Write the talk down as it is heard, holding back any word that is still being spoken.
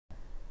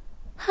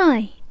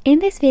Hi, in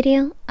this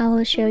video I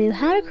will show you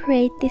how to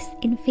create this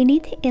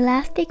infinity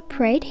elastic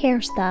braid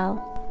hairstyle.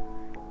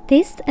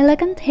 This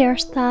elegant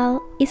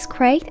hairstyle is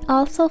great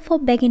also for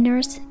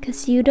beginners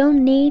because you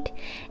don't need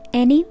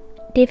any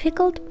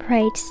difficult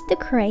braids to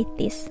create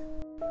this.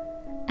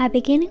 I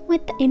begin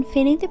with the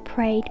infinity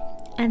braid,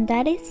 and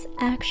that is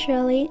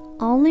actually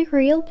only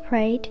real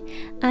braid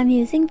I'm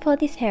using for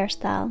this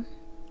hairstyle.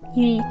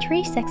 You need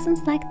 3 sections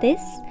like this,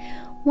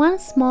 1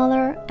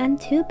 smaller and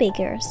 2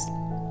 bigger.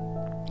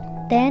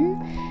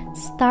 Then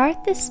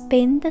start to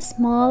spin the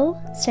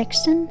small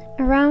section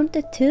around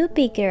the 2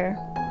 bigger.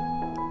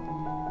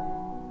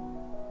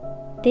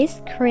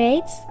 This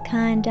creates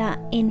kinda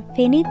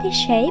infinity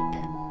shape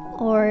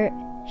or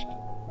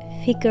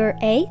figure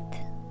 8.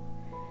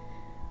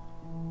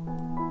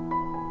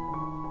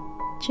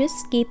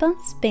 Just keep on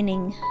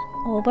spinning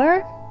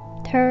over,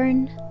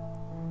 turn,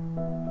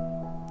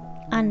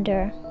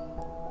 under,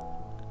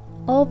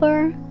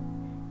 over,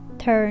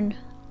 turn,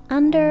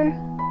 under,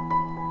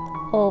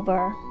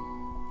 over,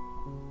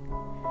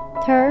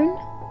 turn,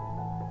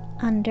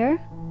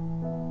 under,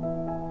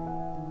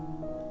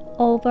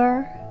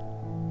 over,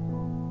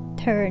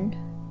 turn.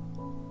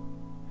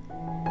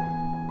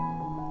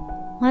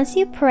 Once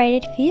you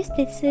braided few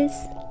stitches,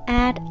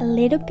 add a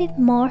little bit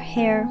more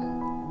hair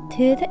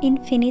to the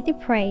infinity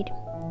braid,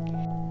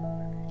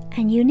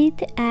 and you need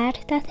to add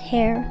that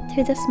hair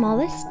to the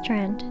smallest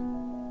strand.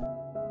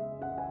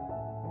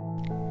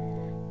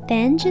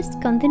 Then just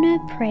continue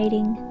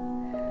braiding.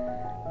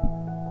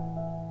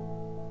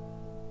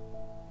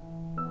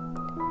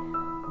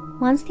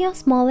 Once your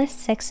smallest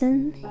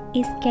section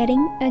is getting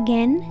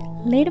again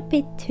a little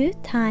bit too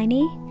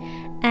tiny,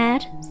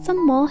 add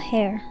some more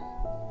hair.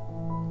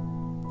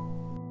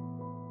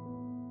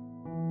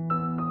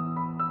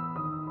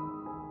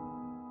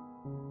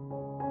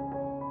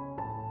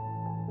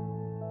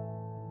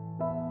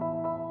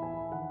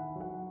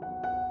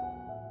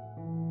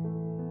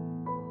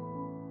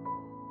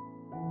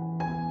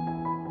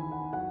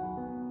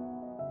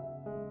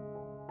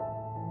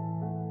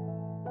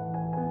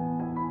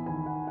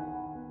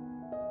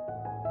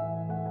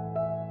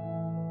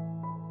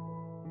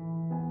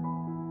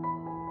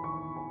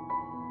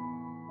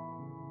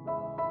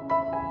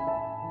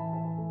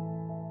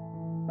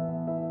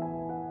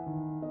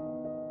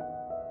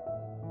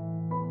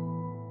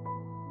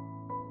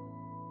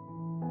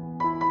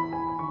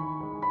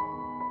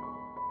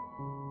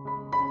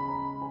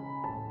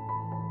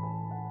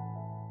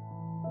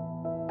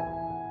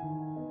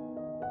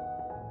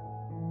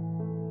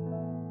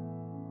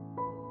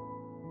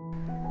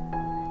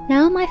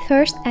 Now my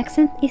first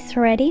accent is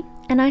ready,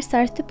 and I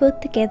start to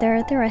put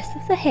together the rest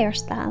of the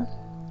hairstyle.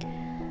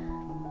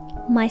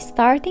 My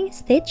starting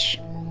stitch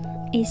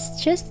is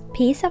just a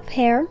piece of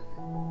hair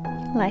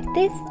like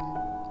this,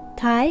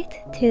 tied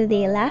to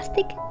the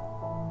elastic.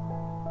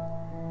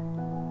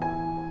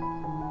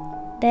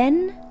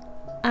 Then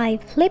I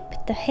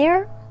flip the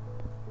hair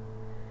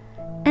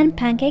and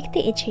pancake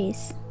the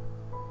edges.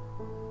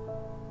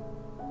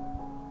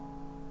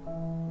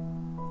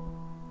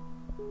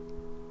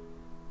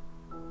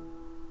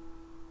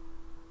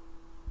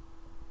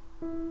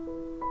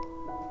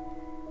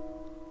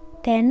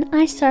 Then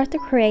I start to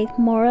create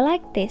more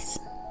like this.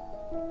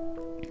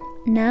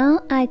 Now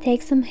I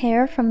take some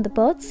hair from the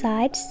both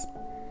sides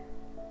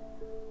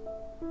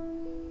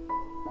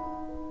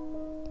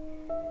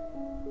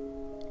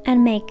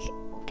and make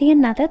the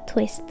another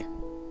twist.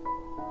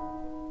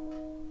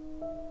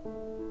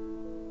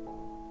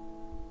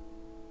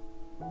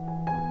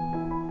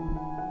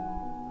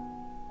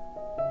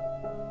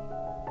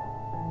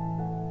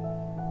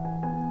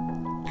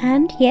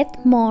 And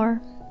yet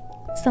more.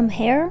 Some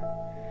hair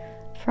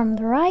from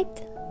the right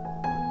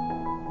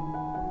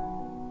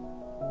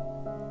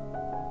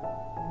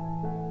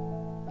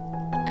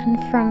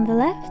and from the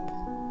left.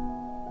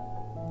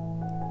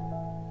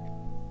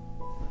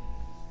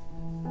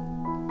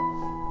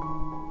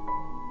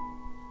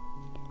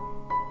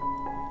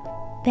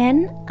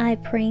 Then I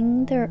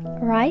bring the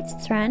right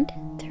strand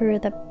through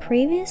the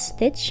previous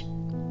stitch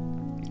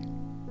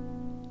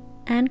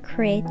and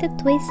create the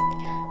twist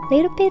a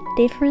little bit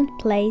different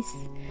place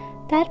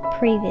than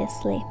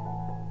previously.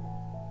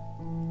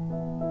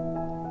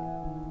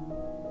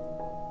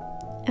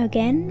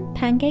 Again,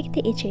 pancake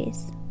the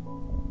edges.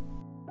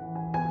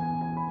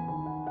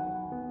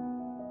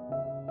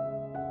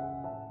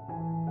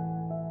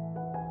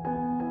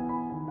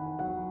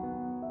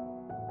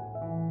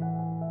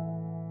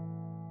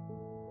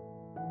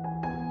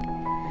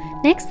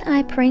 Next,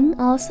 I bring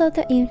also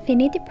the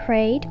infinity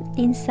braid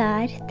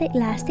inside the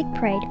elastic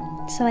braid.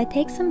 So I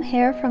take some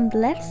hair from the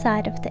left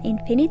side of the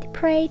infinity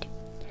braid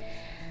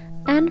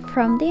and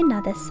from the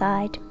another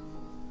side.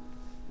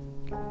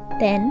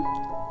 Then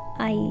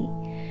I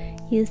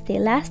use the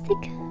elastic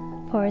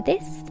for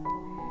this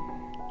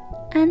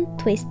and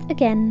twist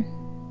again.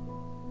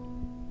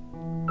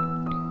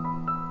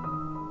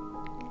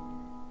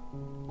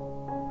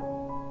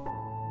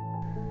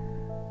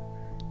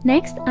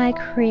 Next I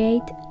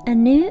create a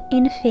new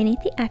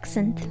infinity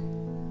accent.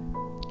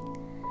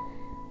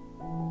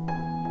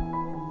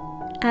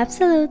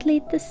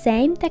 absolutely the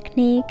same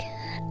technique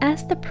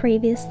as the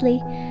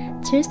previously,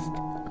 just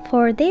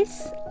for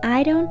this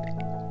I don't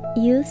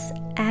use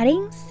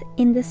addings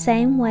in the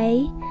same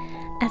way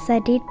as I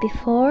did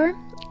before.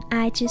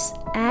 I just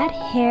add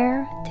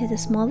hair to the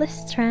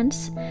smallest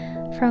strands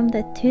from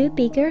the two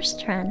bigger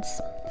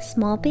strands,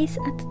 small piece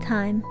at a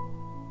time.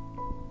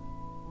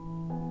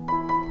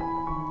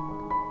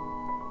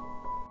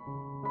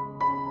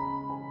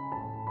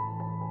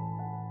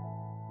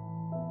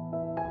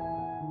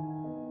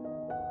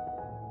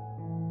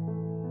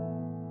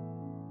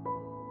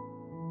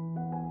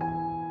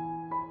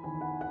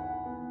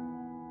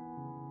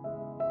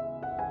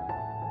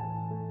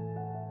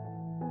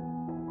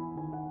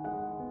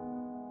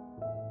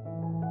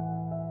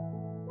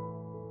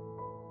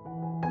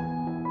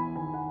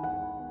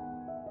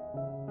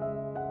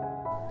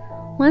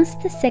 Once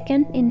the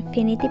second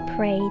infinity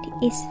braid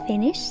is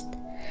finished,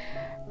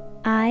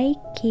 I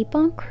keep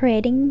on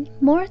creating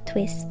more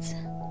twists.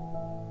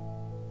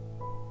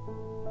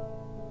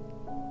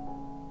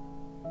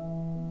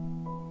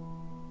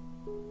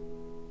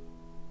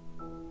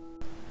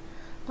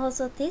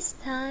 Also this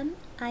time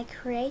I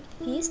create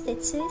few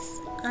stitches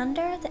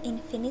under the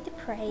infinity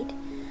braid.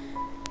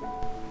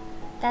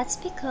 That's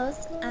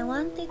because I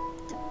want it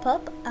to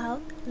pop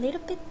out a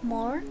little bit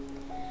more,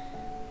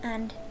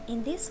 and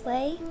in this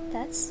way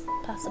that's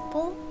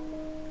possible.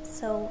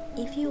 So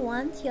if you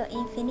want your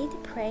infinity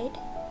braid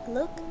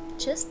look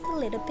just a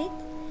little bit,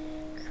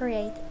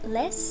 create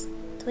less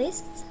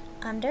twists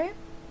under,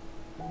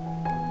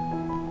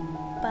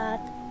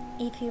 but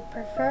if you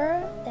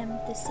prefer them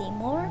to see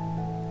more,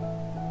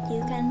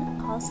 you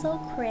can also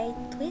create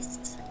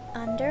twists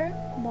under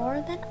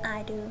more than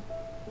I do.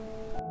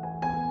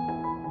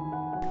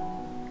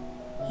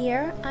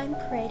 Here I'm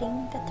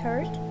creating the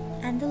third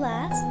and the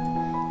last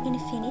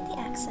infinity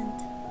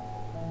accent.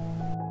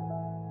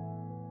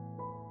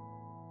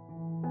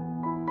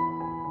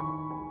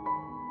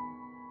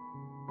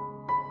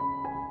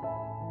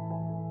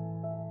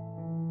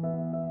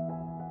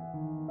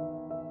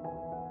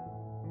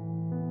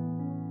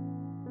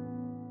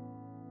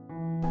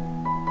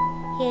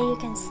 Here you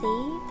can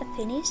see the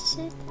finished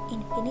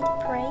infinity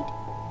braid.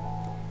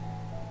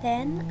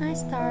 Then I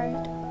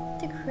start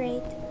to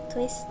create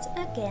twists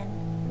again.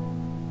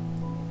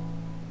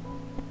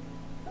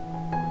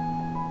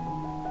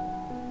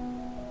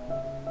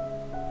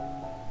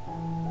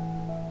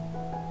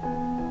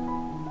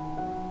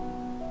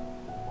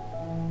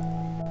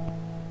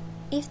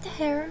 If the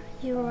hair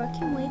you're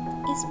working with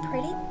is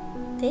pretty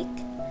thick,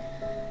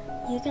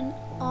 you can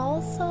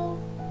also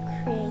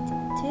create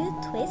two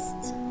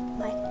twists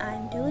like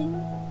I'm doing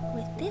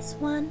with this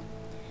one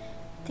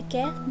to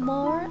get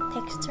more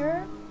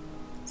texture,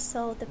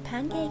 so the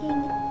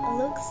pancaking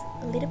looks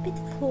a little bit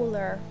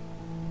fuller.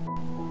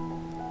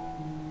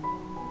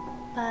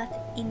 But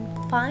in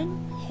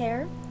fine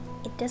hair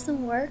it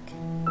doesn't work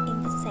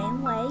in the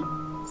same way,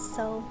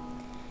 so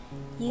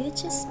you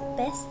just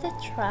best to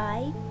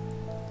try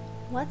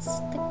what's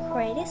the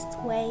greatest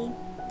way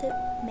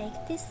to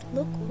make this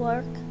look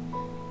work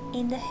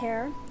in the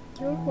hair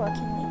you're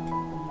working with.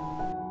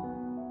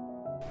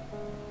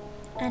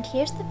 And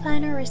here's the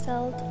final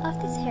result of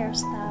this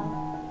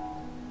hairstyle.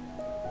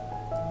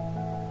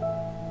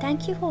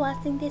 Thank you for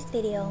watching this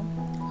video.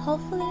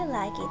 Hopefully you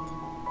like it.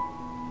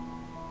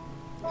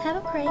 Have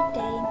a great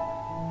day.